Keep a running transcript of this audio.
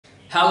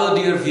Hello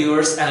dear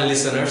viewers and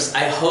listeners,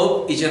 I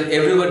hope each and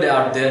everybody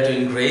out there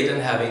doing great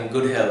and having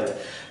good health.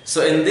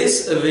 So in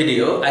this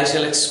video, I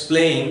shall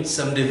explain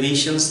some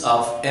divisions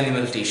of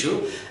animal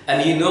tissue,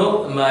 and you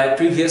know my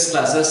previous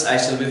classes I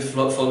shall be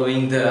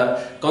following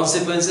the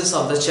consequences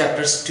of the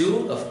chapters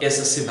 2 of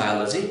SSC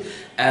biology,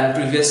 and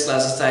previous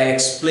classes I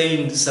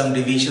explained some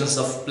divisions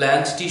of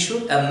plant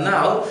tissue, and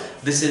now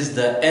this is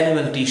the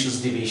animal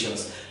tissues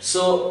divisions.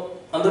 So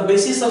on the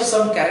basis of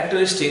some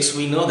characteristics,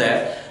 we know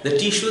that the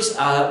tissues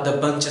are the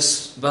bunch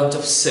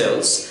of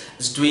cells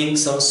doing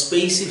some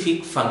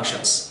specific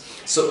functions.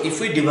 So if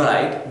we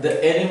divide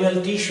the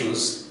animal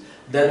tissues,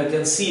 then we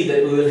can see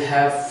that we will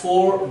have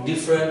 4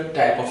 different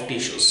type of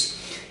tissues.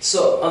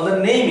 So on the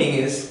naming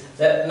is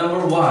that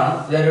number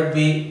 1, there will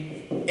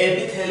be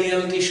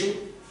epithelial tissue,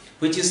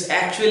 which is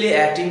actually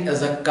acting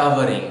as a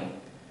covering.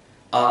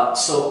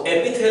 So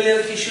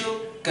epithelial tissue,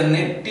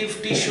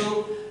 connective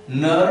tissue,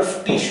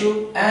 nerve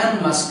tissue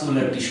and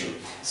muscular tissue.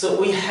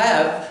 So we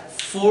have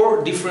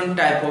 4 different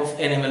type of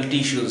animal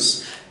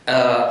tissues.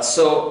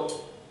 So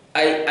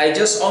I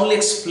just only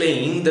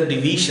explain the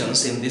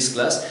divisions in this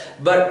class,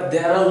 but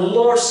there are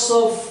lots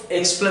of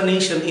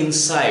explanation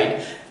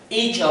inside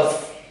each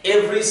of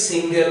every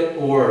single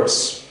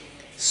words.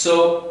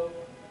 So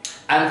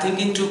I'm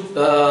thinking to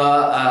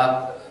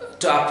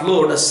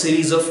upload a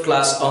series of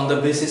class on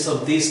the basis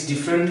of these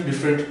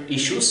different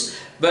issues,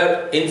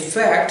 but in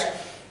fact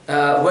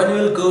when you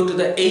will go to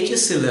the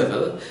HSC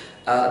level,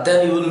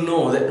 then you will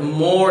know that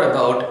more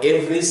about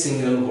every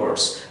single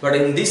words. But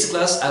in this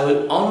class, I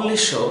will only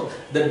show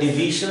the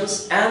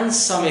divisions and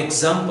some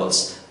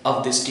examples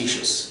of these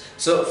tissues.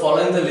 So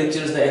following the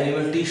lectures, the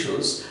animal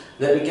tissues,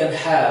 that we can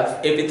have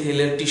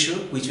epithelial tissue,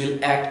 which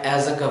will act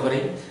as a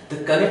covering.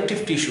 The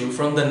connective tissue,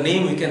 from the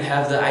name we can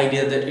have the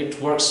idea that it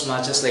works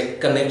much as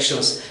like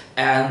connections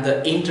and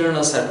the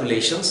internal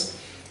circulations.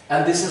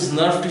 And this is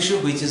nerve tissue,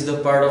 which is the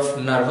part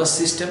of nervous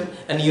system.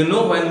 And you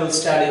know, when we'll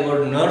study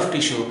about nerve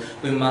tissue,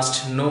 we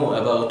must know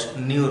about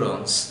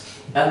neurons.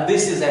 And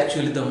this is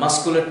actually the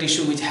muscular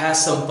tissue, which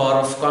has some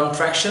power of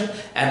contraction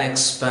and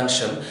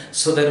expansion,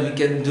 so that we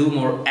can do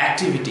more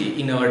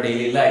activity in our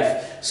daily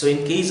life. So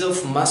in case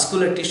of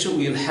muscular tissue,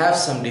 we will have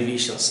some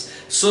divisions.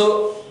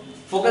 So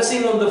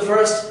focusing on the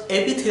first,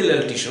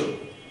 epithelial tissue,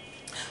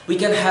 we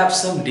can have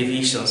some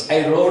divisions.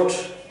 I wrote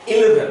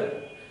 11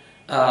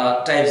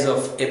 types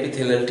of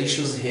epithelial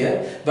tissues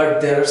here, but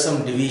there are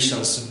some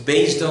divisions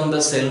based on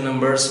the cell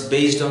numbers,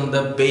 based on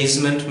the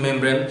basement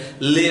membrane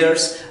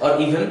layers, or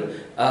even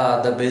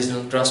the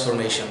basement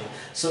transformation.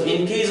 So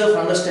in case of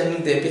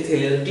understanding the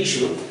epithelial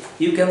tissue,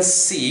 you can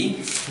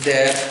see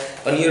that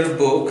on your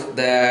book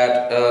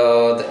that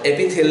the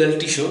epithelial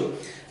tissue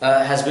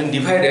has been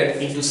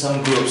divided into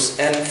some groups,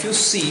 and if you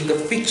see the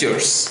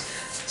pictures,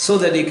 so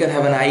that you can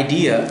have an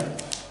idea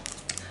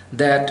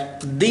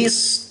that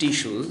these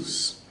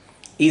tissues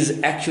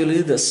is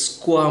actually the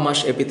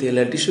squamous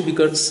epithelial tissue,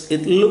 because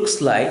it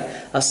looks like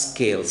a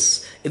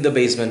scales in the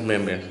basement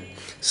membrane.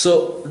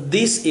 So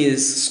this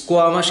is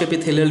squamous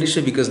epithelial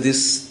tissue because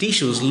this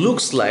tissues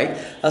looks like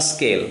a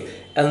scale,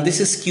 and this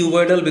is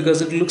cuboidal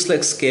because it looks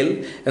like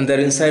scale, and there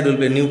inside will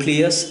be a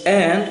nucleus,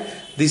 and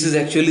this is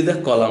actually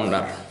the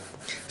columnar.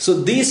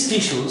 So these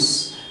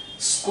tissues,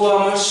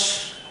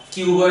 squamous,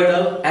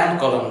 cuboidal and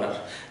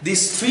columnar,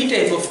 these 3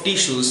 types of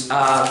tissues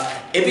are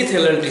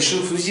epithelial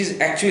tissue, which is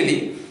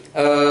actually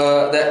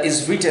that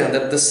is written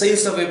that the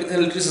cells of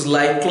epithelial tissues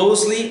lie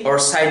closely or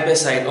side by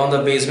side on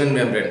the basement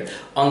membrane.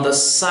 On the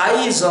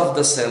size of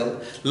the cell,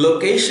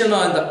 location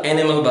on the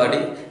animal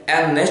body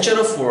and nature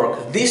of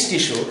work, this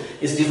tissue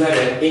is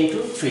divided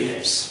into 3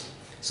 types.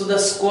 So the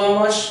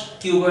squamous,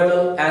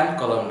 cuboidal and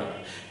columnar.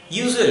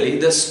 Usually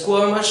the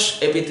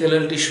squamous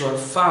epithelial tissue are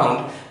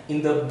found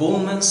in the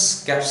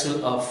Bowman's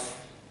capsule of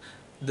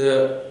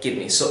the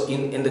kidney. So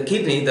in the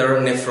kidney there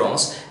are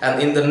nephrons,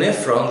 and in the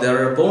nephron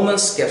there are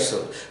Bowman's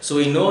capsule. So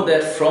we know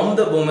that from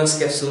the Bowman's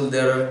capsule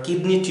there are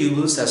kidney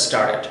tubules have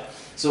started.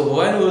 So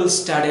when we will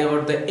study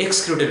about the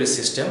excretory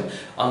system,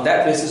 on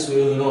that basis we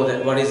will know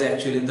that what is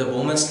actually the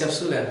Bowman's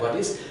capsule and what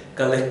is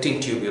collecting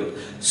tubule.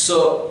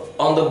 So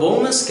on the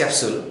Bowman's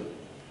capsule,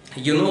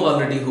 you know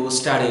already who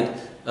studied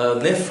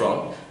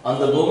nephron, on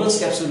the Bowman's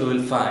capsule we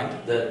will find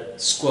the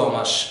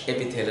squamous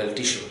epithelial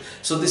tissue.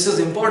 So this is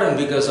important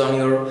because on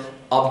your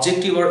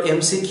objective or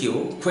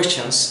MCQ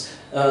questions,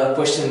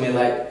 question may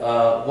like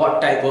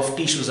what type of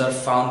tissues are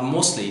found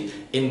mostly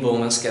in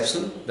Bowman's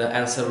capsule. The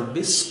answer would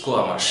be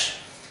squamous.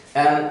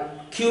 And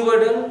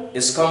cuboidal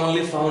is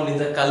commonly found in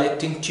the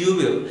collecting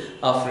tubule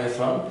of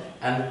nephron,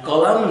 and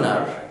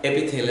columnar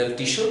epithelial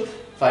tissue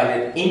find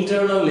an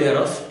internal layer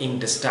of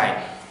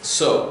intestine.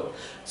 So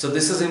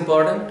this is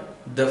important,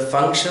 the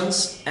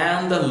functions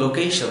and the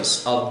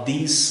locations of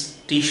these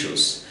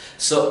tissues.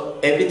 So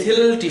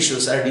epithelial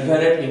tissues are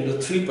divided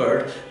into 3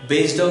 parts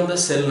based on the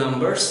cell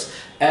numbers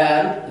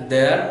and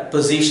their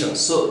positions.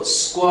 So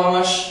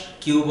squamous,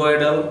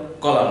 cuboidal,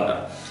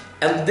 columnar.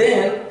 And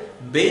then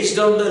based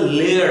on the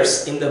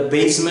layers in the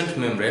basement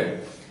membrane,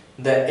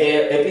 the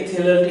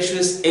epithelial tissue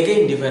is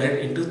again divided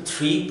into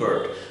 3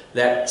 parts.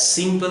 that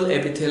simple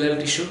epithelial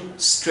tissue,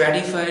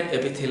 stratified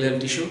epithelial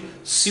tissue,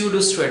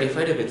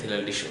 pseudostratified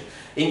epithelial tissue.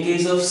 In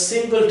case of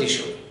simple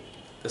tissue,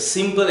 the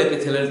simple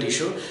epithelial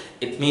tissue,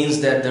 it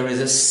means that there is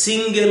a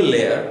single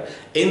layer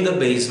in the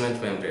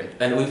basement membrane,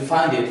 and we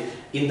find it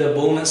in the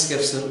Bowman's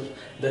capsule,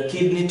 the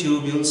kidney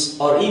tubules,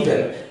 or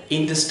even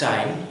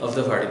intestine of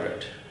the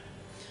vertebrate.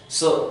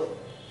 So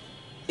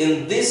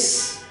in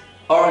these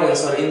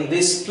organs or in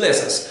these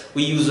places,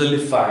 we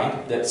usually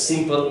find that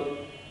simple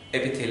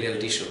epithelial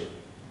tissue.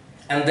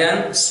 And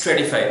then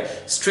stratified.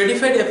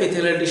 Stratified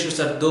epithelial tissues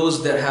are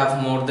those that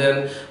have more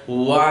than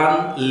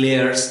one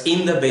layers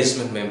in the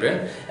basement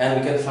membrane,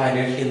 and we can find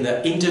it in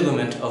the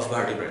integument of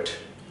vertebrate,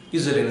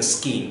 usually in the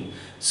skin.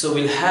 So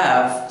we'll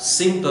have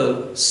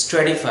simple,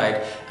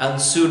 stratified and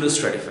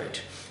pseudostratified.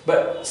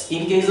 But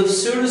in case of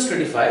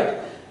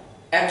pseudostratified,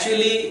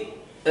 actually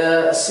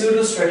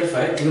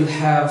pseudostratified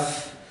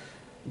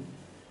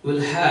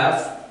will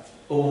have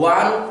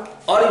one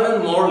or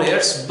even more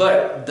layers,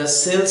 but the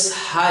cell's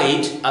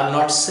height are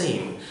not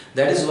same.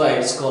 That is why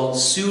it's called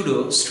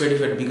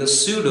pseudo-stratified,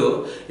 because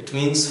pseudo, it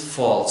means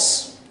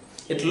false.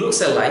 It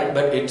looks alike,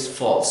 but it's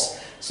false.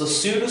 So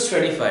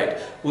pseudo-stratified,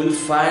 we'll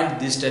find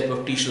this type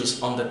of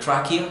tissues on the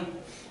trachea,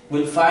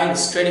 we'll find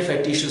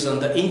stratified tissues on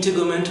the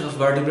integument of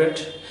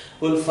vertebrate,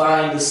 we'll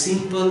find the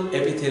simple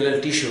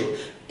epithelial tissue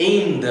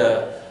in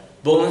the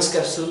Bowman's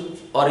capsule,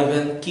 or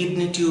even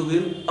kidney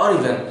tubule, or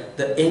even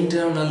the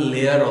internal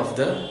layer of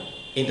the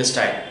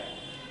intestine.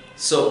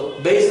 So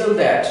based on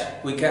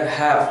that, we can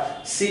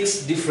have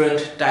 6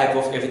 different type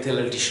of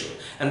epithelial tissue,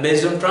 and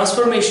based on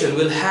transformation,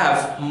 we'll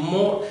have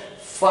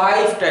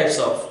 5 types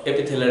of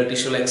epithelial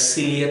tissue, like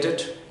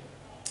ciliated,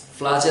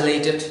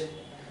 flagellated,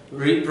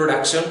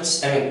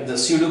 reproductions, the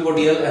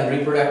pseudopodial and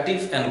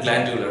reproductive, and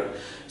glandular.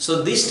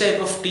 So this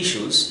type of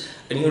tissues,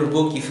 in your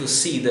book, if you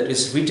see that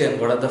is written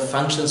what are the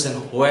functions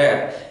and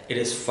where it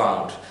is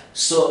found.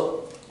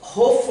 So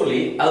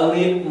hopefully I'll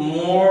need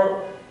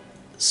more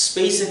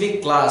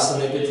specific class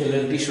on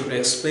epithelial tissue to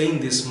explain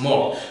this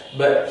more,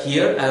 but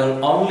here I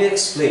will only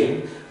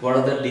explain what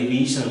are the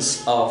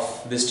divisions of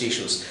these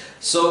tissues.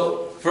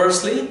 So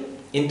firstly,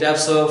 in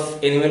terms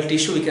of animal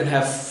tissue, we can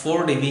have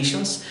 4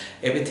 divisions: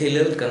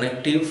 epithelial,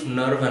 connective,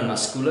 nerve and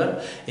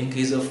muscular. In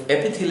case of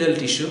epithelial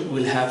tissue,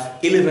 we'll have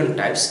 11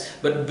 types,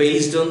 but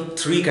based on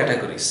 3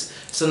 categories.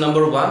 So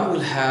number 1, we'll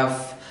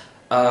have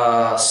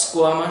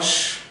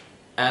squamous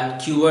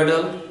and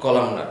cuboidal,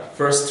 columnar,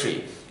 first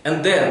 3,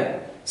 and then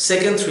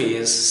second 3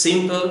 is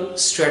simple,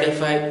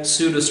 stratified,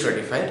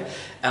 pseudostratified,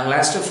 and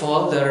last of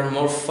all there are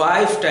more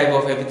 5 type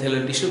of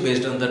epithelial tissue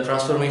based on the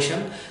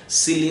transformation: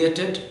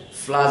 ciliated,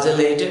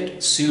 flagellated,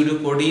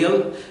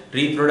 pseudopodial,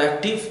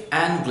 reproductive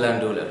and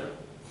glandular.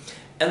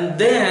 And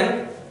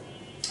then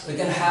we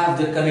can have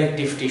the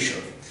connective tissue.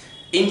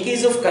 In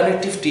case of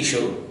connective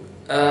tissue,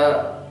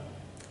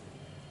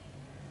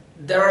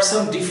 there are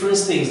some different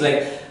things,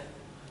 like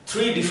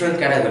 3 different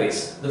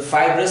categories: the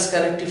fibrous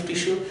connective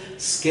tissue,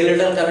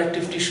 skeletal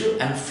connective tissue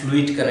and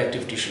fluid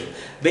connective tissue.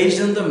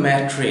 Based on the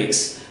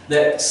matrix,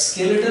 the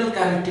skeletal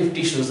connective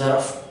tissues are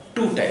of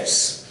 2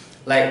 types.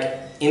 Like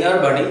in our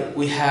body,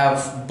 we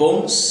have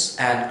bones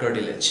and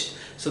cartilage.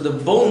 So the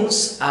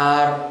bones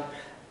are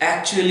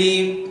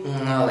actually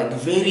like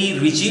very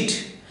rigid,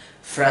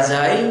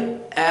 fragile,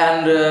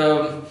 and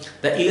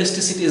the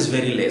elasticity is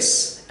very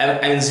less,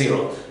 and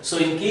 0. So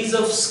in case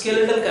of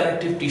skeletal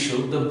connective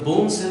tissue, the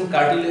bones and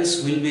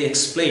cartilage will be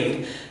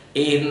explained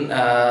in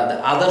the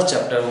other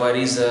chapter, where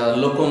is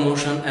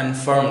locomotion and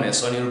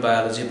firmness, on your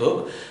biology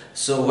book.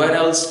 So when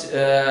I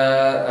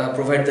will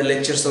provide the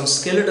lectures on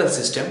skeletal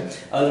system,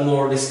 I will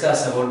more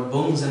discuss about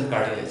bones and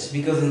cartilage,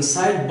 because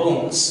inside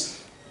bones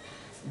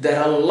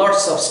there are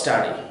lots of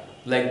study,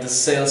 like the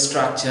cell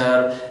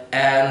structure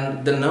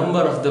and the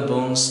number of the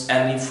bones,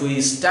 and if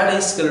we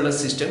study skeletal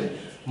system,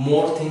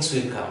 more things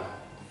will come.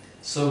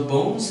 So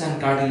bones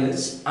and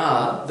cartilage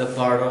are the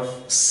part of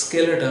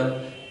skeletal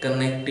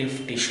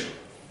connective tissue.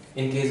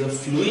 In case of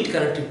fluid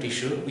connective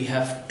tissue, we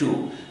have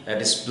 2,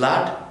 that is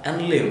blood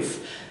and lymph.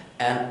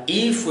 And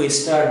if we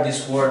start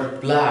this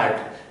word blood,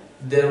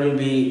 there will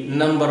be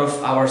number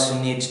of hours we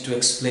need to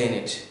explain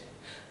it.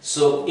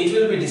 So it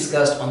will be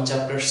discussed on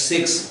chapter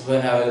 6,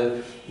 when I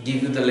will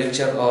give you the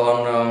lecture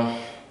on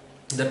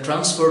the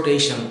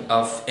transportation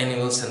of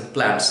animals and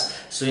plants.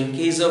 So in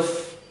case of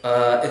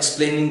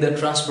explaining the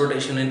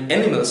transportation in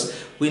animals,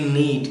 we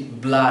need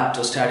blood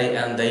to study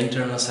and the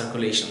internal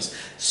circulations.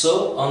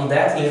 So on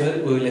that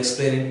level we will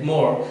explain it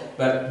more,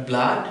 but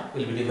blood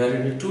will be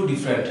divided into 2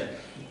 different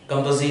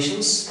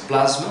compositions: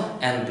 plasma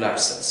and blood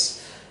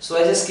cells. So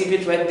I just keep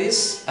it like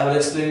this. I will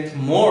explain it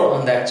more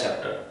on that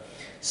chapter.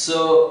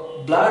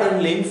 So blood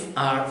and lymph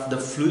are the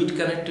fluid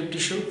connective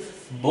tissue,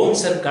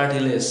 bones and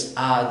cartilage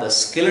are the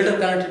skeletal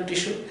connective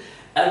tissue,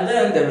 and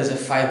then there is a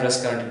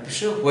fibrous connective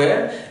tissue,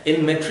 where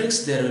in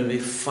matrix there will be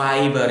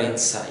fiber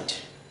inside.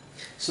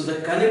 So the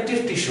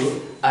connective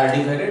tissue are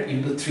divided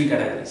into 3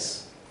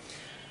 categories: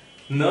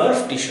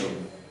 nerve tissue,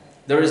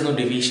 There is no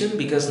division,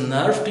 because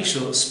nerve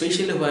tissue,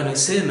 especially when we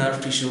say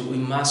nerve tissue, we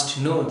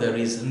must know there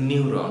is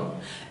neuron,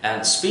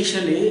 and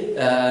especially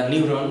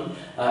neuron,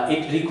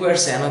 it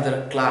requires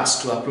another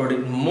class to upload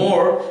it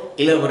more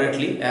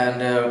elaborately,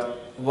 and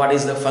what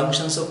is the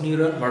functions of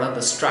neuron, what are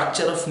the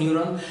structure of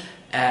neuron,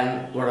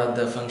 and what are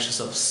the functions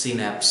of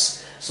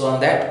synapse. So on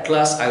that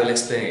class I will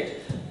explain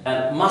it.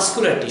 And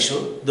muscular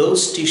tissue,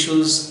 those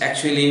tissues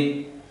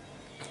actually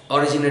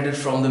originated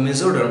from the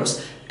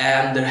mesoderms,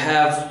 and they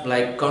have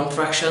like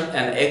contraction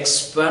and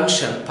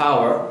expansion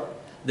power.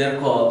 They're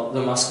called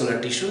the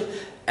muscular tissue.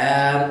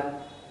 And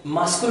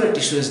muscular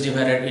tissue is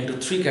divided into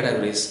three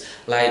categories,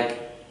 like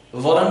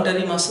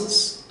voluntary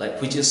muscles,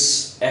 like which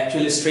is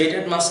actually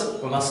straightened muscle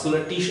or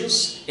muscular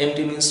tissues.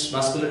 MT means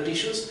muscular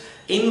tissues.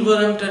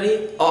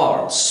 Involuntary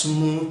or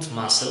smooth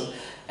muscle,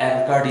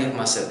 and cardiac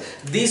muscle.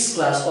 This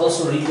class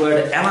also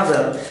required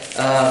another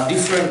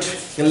different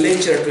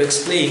lecture to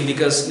explain,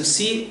 because you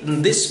see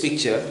in this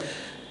picture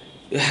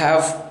you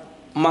have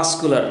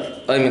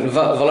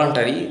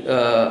voluntary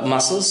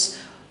muscles.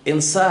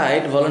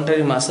 Inside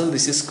voluntary muscle,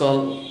 this is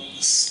called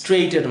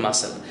straightened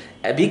muscle,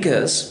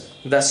 because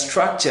the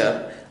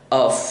structure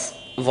of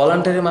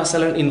voluntary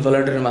muscle and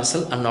involuntary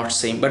muscle are not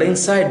same, but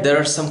inside there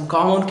are some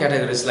common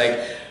categories, like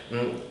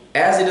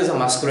as it is a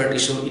muscular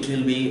tissue, it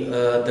will be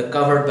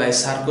covered by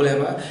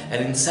sarcolemma,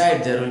 and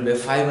inside there will be a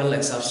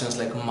fiber-like substance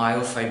like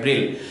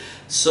myofibril.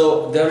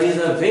 So there is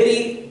a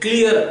very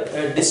clear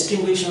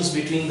distinguishes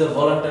between the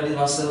voluntary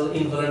muscle,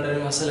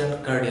 involuntary muscle,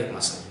 and cardiac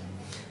muscle.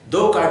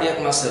 Though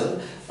cardiac muscle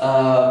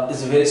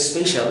is very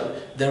special,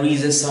 there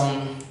is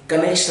some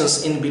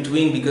connections in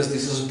between, because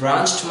this is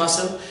branched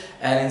muscle,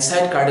 and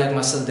inside cardiac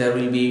muscle there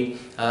will be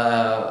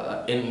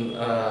the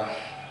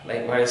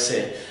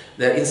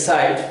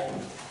inside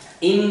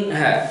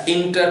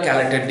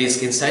intercalated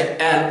disc inside,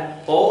 and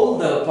all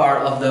the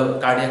part of the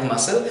cardiac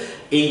muscle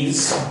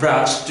is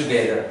branched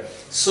together.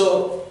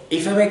 So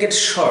if I make it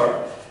short,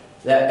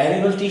 the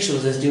animal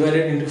tissues is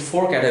divided into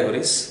four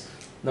categories.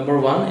 Number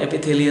one,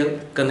 epithelial,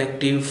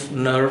 connective,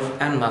 nerve,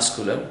 and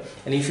muscular.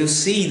 And if you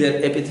see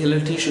that epithelial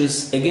tissue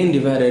is again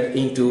divided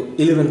into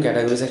 11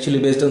 categories, actually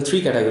based on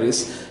three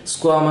categories: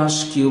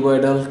 squamous,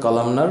 cuboidal,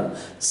 columnar,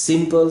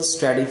 simple,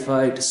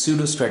 stratified,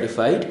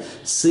 pseudostratified,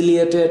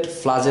 ciliated,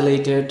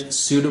 flagellated,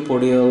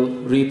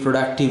 pseudopodial,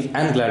 reproductive,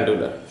 and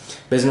glandular.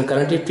 Based on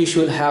connective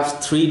tissue, will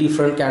have three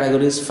different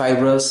categories: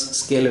 fibrous,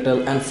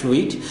 skeletal, and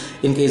fluid.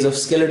 In case of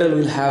skeletal,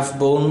 we'll have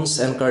bones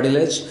and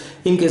cartilage.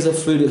 In case of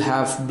fluid, we'll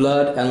have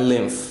blood and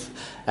lymph.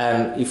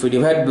 And if we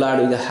divide blood,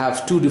 we'll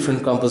have two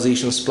different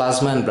compositions: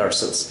 plasma and blood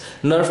cells.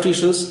 Nerve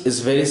tissues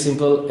is very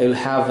simple. We'll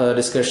have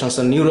discussions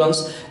on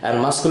neurons,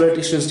 and muscular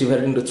tissues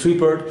divided into three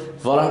parts: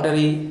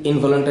 voluntary,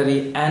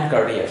 involuntary, and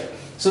cardiac.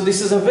 So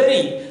this is a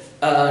very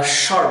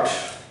short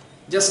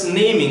just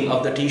naming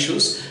of the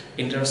tissues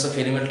in terms of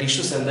animal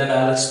tissues, and then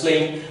I'll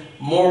explain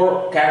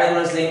more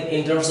categorizing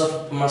in terms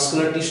of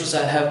muscular tissues.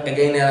 I'll have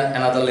again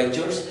another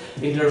lectures.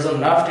 In terms of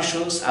nerve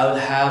tissues, I will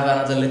have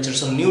another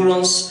lectures on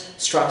neurons,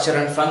 structure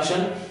and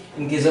function.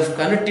 In case of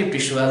connective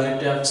tissue, I'll need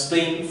to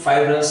explain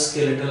fibrous,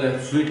 skeletal, and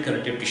fluid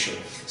connective tissue.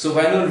 So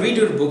when you read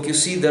your book, you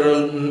see there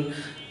are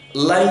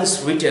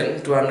lines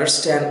written to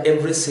understand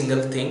every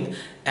single thing,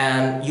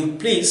 and you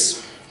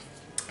please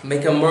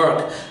make a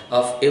mark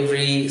of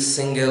every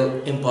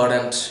single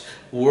important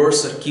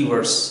words or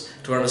keywords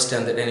to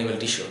understand that animal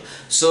tissue.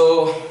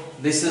 So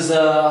this is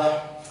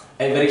a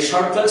very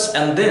short class,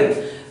 and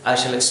then I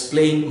shall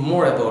explain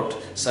more about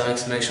some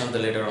explanation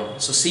later on.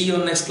 So see you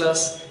in next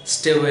class.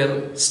 Stay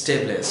well,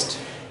 stay blessed.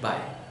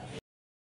 Bye.